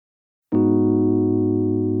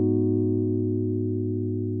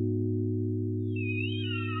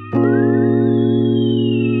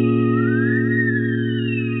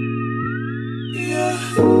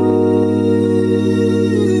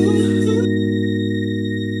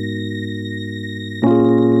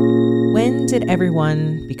did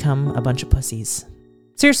everyone become a bunch of pussies?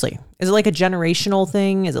 Seriously, is it like a generational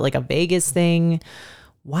thing? Is it like a Vegas thing?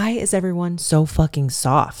 Why is everyone so fucking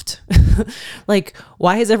soft? Like,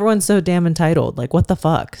 why is everyone so damn entitled? Like, what the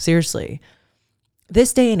fuck? Seriously.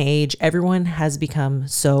 This day and age, everyone has become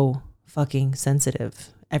so fucking sensitive.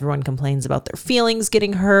 Everyone complains about their feelings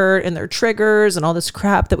getting hurt and their triggers and all this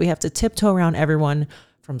crap that we have to tiptoe around everyone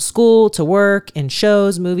from school to work and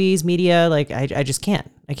shows, movies, media. Like, I just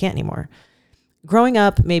can't. I can't anymore. Growing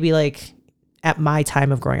up, maybe like at my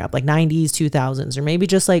time of growing up, like 90s, 2000s, or maybe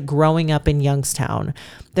just like growing up in Youngstown,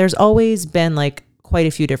 there's always been like quite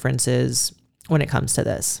a few differences when it comes to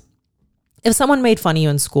this. If someone made fun of you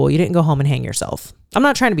in school, you didn't go home and hang yourself. I'm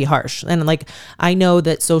not trying to be harsh. And like, I know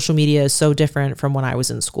that social media is so different from when I was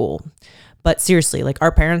in school. But seriously, like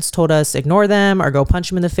our parents told us ignore them or go punch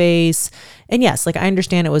them in the face. And yes, like I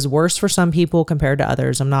understand it was worse for some people compared to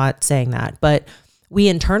others. I'm not saying that, but we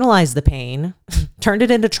internalized the pain, turned it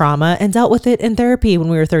into trauma, and dealt with it in therapy when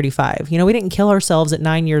we were 35. You know, we didn't kill ourselves at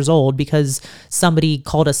 9 years old because somebody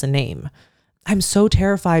called us a name. I'm so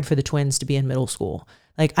terrified for the twins to be in middle school.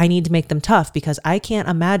 Like, I need to make them tough because I can't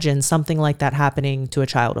imagine something like that happening to a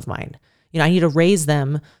child of mine. You know, I need to raise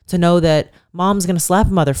them to know that mom's going to slap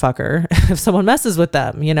a motherfucker if someone messes with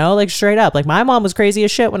them, you know, like straight up. Like my mom was crazy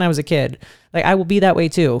as shit when I was a kid. Like I will be that way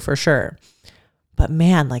too, for sure. But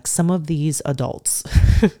man, like some of these adults,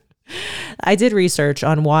 I did research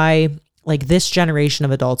on why like this generation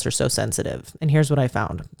of adults are so sensitive. And here's what I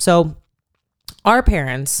found. So our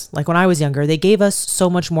parents, like when I was younger, they gave us so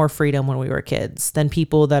much more freedom when we were kids than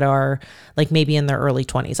people that are like maybe in their early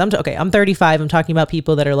 20s. I'm 35. I'm talking about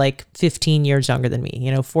people that are like 15 years younger than me,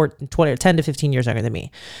 you know, 10 to 15 years younger than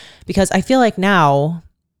me. Because I feel like now,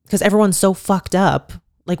 because everyone's so fucked up,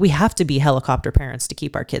 like we have to be helicopter parents to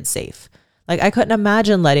keep our kids safe. Like I couldn't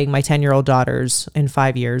imagine letting my 10-year-old daughters in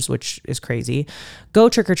 5 years, which is crazy, go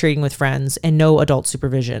trick-or-treating with friends and no adult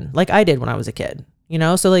supervision like I did when I was a kid. You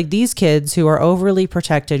know, so like these kids who are overly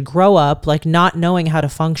protected grow up like not knowing how to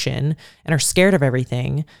function and are scared of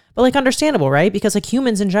everything, but like understandable, right? Because like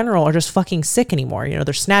humans in general are just fucking sick anymore. You know,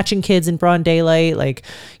 they're snatching kids in broad daylight, like,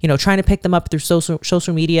 you know, trying to pick them up through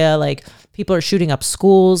social media. Like people are shooting up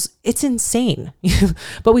schools. It's insane.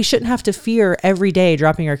 But we shouldn't have to fear every day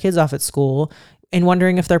dropping our kids off at school and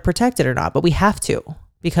wondering if they're protected or not. But we have to,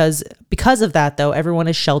 because of that though, everyone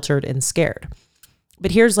is sheltered and scared. But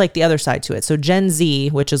here's like the other side to it. So Gen Z,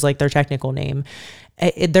 which is like their technical name,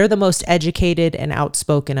 they're the most educated and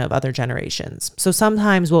outspoken of other generations. So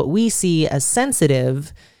sometimes what we see as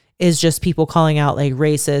sensitive is just people calling out like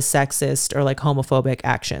racist, sexist, or like homophobic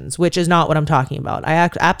actions, which is not what I'm talking about. I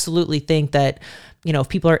absolutely think that, you know, if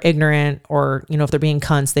people are ignorant or, you know, if they're being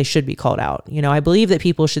cunts, they should be called out. You know, I believe that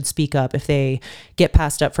people should speak up if they get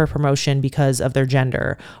passed up for a promotion because of their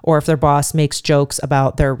gender, or if their boss makes jokes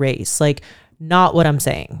about their race. Like, not what I'm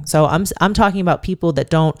saying. So I'm talking about people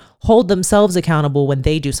that don't hold themselves accountable when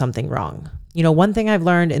they do something wrong. You know, one thing I've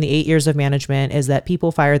learned in the 8 years of management is that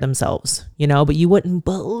people fire themselves, you know, but you wouldn't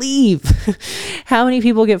believe how many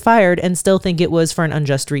people get fired and still think it was for an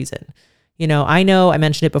unjust reason. You know I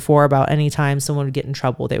mentioned it before about anytime someone would get in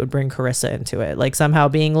trouble, they would bring Carissa into it. Like somehow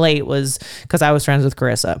being late was because I was friends with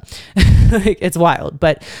Carissa. Like, it's wild.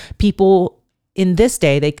 But people in this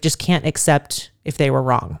day, they just can't accept if they were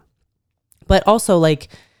wrong. But also, like,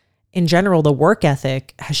 in general, the work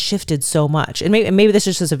ethic has shifted so much. And maybe this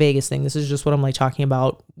is just a Vegas thing. This is just what I'm like talking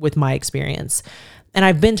about with my experience. And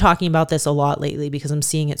I've been talking about this a lot lately because I'm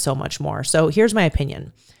seeing it so much more. So here's my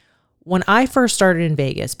opinion. When I first started in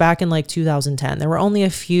Vegas back in like 2010, there were only a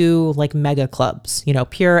few like mega clubs, you know,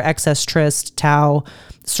 Pure, XS Trist, Tao.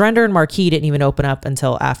 Surrender and Marquee didn't even open up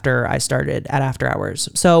until after I started at After Hours.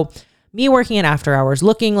 So me working at After Hours,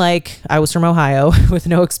 looking like I was from Ohio with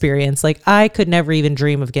no experience, like I could never even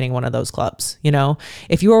dream of getting one of those clubs. You know,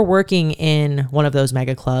 if you were working in one of those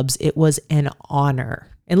mega clubs, it was an honor.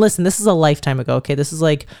 And listen, this is a lifetime ago. Okay. This is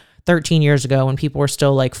like 13 years ago when people were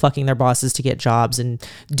still like fucking their bosses to get jobs and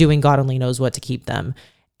doing God only knows what to keep them.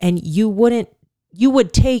 And you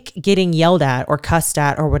would take getting yelled at or cussed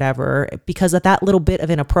at or whatever, because of that little bit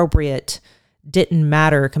of inappropriate didn't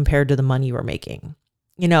matter compared to the money you were making.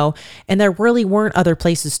 You know, and there really weren't other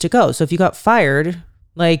places to go. So if you got fired,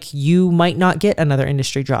 like you might not get another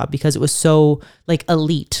industry job because it was so like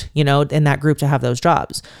elite, you know, in that group to have those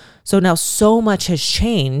jobs. So now so much has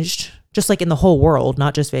changed, just like in the whole world,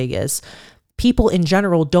 not just Vegas. People in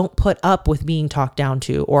general don't put up with being talked down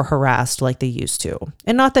to or harassed like they used to.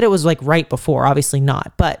 And not that it was like right before, obviously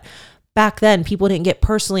not, but back then, people didn't get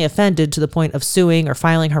personally offended to the point of suing or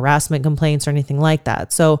filing harassment complaints or anything like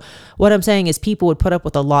that. So what I'm saying is people would put up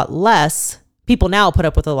with a lot less People now put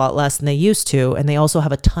up with a lot less than they used to, and they also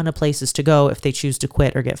have a ton of places to go if they choose to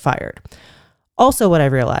quit or get fired. Also, what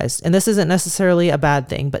I've realized, and this isn't necessarily a bad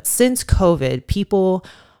thing, but since COVID, people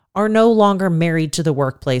are no longer married to the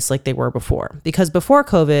workplace like they were before. Because before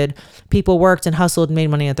COVID, people worked and hustled and made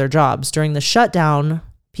money at their jobs. During the shutdown,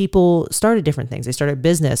 people started different things. They started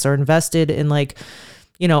business or invested in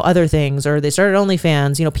other things, or they started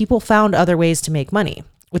OnlyFans. People found other ways to make money,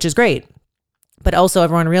 which is great. But also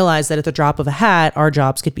everyone realized that at the drop of a hat, our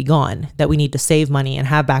jobs could be gone, that we need to save money and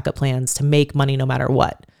have backup plans to make money no matter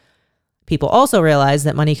what. People also realize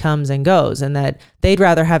that money comes and goes, and that they'd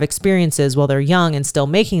rather have experiences while they're young and still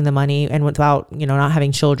making the money and without, not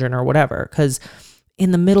having children or whatever. Because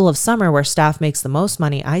in the middle of summer where staff makes the most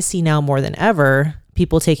money, I see now more than ever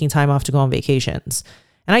people taking time off to go on vacations.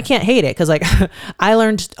 And I can't hate it because I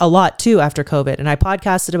learned a lot too after COVID, and I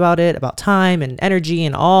podcasted about it, about time and energy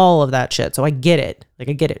and all of that shit. So I get it. I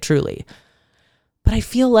get it truly. But I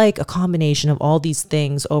feel like a combination of all these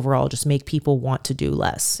things overall just make people want to do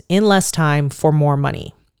less in less time for more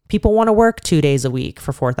money. People want to work 2 days a week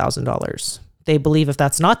for $4,000. They believe if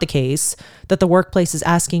that's not the case, that the workplace is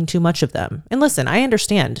asking too much of them. And listen, I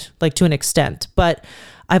understand to an extent, but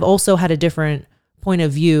I've also had a different point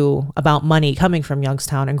of view about money coming from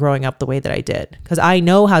Youngstown and growing up the way that I did, because I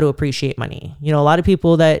know how to appreciate money. A lot of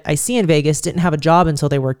people that I see in Vegas didn't have a job until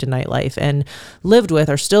they worked in nightlife and lived with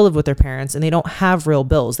or still live with their parents, and they don't have real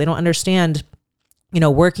bills. They don't understand,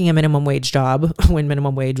 working a minimum wage job when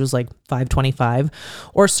minimum wage was like $5.25,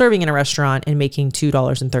 or serving in a restaurant and making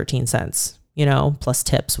 $2.13, plus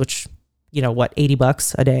tips, which,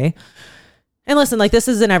 $80 a day. And listen, this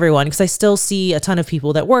isn't everyone, because I still see a ton of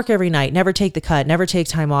people that work every night, never take the cut, never take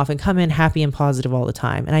time off, and come in happy and positive all the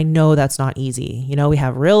time. And I know that's not easy. We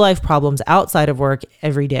have real life problems outside of work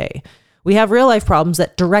every day. We have real life problems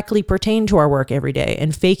that directly pertain to our work every day,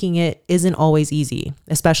 and faking it isn't always easy,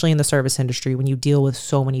 especially in the service industry when you deal with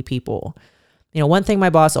so many people. One thing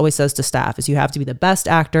my boss always says to staff is you have to be the best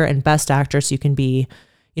actor and best actress you can be,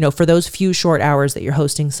 for those few short hours that you're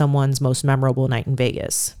hosting someone's most memorable night in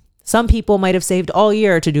Vegas. Some people might have saved all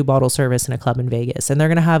year to do bottle service in a club in Vegas, and they're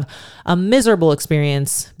going to have a miserable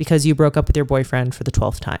experience because you broke up with your boyfriend for the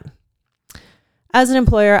 12th time. As an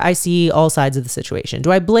employer, I see all sides of the situation.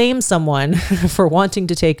 Do I blame someone for wanting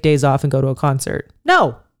to take days off and go to a concert?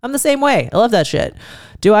 No, I'm the same way. I love that shit.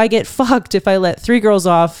 Do I get fucked if I let 3 girls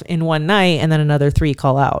off in one night and then another 3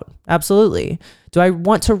 call out? Absolutely. Do I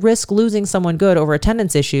want to risk losing someone good over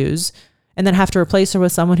attendance issues and then have to replace her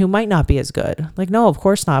with someone who might not be as good? No, of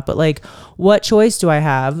course not. But what choice do I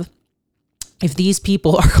have if these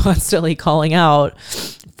people are constantly calling out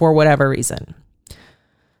for whatever reason?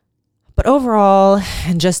 But overall,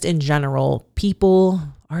 and just in general, people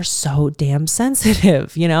are so damn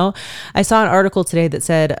sensitive. I saw an article today that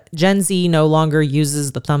said Gen Z no longer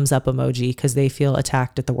uses the thumbs up emoji because they feel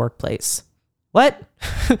attacked at the workplace. What?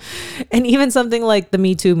 And even something like the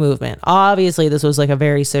Me Too movement. Obviously, this was a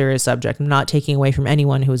very serious subject. I'm not taking away from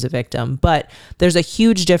anyone who was a victim, but there's a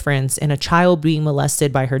huge difference in a child being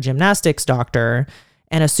molested by her gymnastics doctor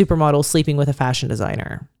and a supermodel sleeping with a fashion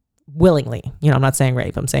designer willingly. I'm not saying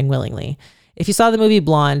rape, I'm saying willingly. If you saw the movie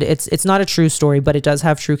Blonde, it's not a true story, but it does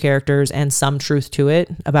have true characters and some truth to it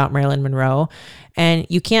about Marilyn Monroe. And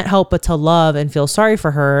you can't help but to love and feel sorry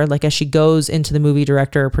for her, as she goes into the movie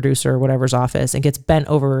director or producer or whatever's office and gets bent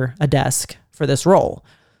over a desk for this role.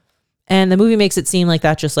 And the movie makes it seem like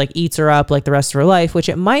that just eats her up the rest of her life, which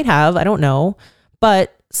it might have, I don't know.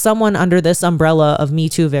 But someone under this umbrella of Me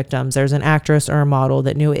Too victims, there's an actress or a model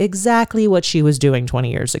that knew exactly what she was doing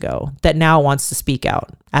 20 years ago that now wants to speak out,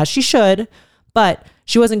 as she should, but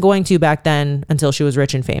she wasn't going to back then until she was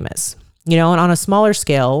rich and famous. And on a smaller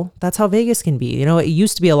scale, that's how Vegas can be. It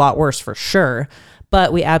used to be a lot worse for sure,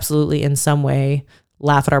 but we absolutely in some way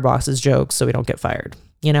laugh at our boss's jokes so we don't get fired,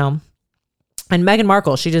 And Meghan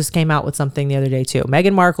Markle, she just came out with something the other day too.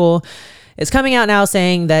 Meghan Markle is coming out now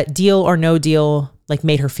saying that Deal or No Deal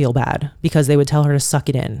made her feel bad because they would tell her to suck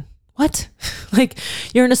it in. What?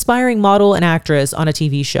 You're an aspiring model and actress on a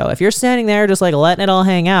TV show. If you're standing there just letting it all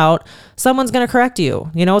hang out, someone's going to correct you.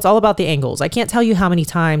 It's all about the angles. I can't tell you how many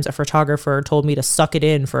times a photographer told me to suck it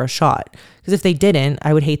in for a shot. Because if they didn't,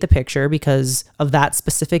 I would hate the picture because of that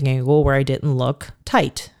specific angle where I didn't look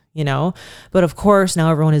tight. But of course, now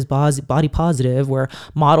everyone is body positive, where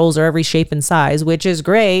models are every shape and size, which is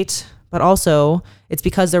great. But also, it's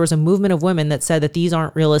because there was a movement of women that said that these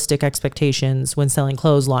aren't realistic expectations when selling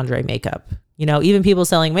clothes, lingerie, makeup. Even people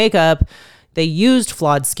selling makeup, they used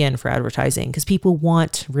flawed skin for advertising because people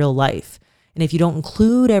want real life. And if you don't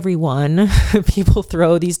include everyone, people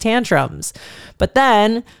throw these tantrums. But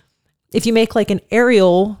then If you make like an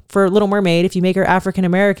Ariel for Little Mermaid, if you make her African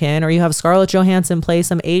American, or you have Scarlett Johansson play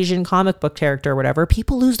some Asian comic book character or whatever,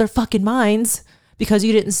 people lose their fucking minds because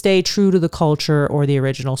you didn't stay true to the culture or the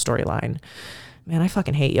original storyline. Man, I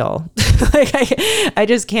fucking hate y'all. Like I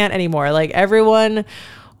just can't anymore. Like everyone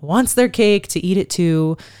wants their cake to eat it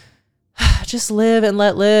too. Just live and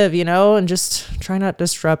let live, you know, and just try not to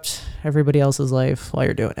disrupt everybody else's life while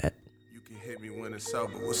you're doing it. You can hit me when it's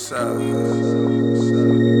up, but what's up?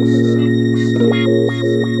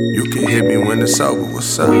 You can hit me when it's over,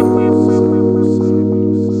 what's up? You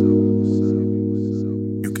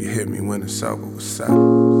can hit me when it's over, what's up?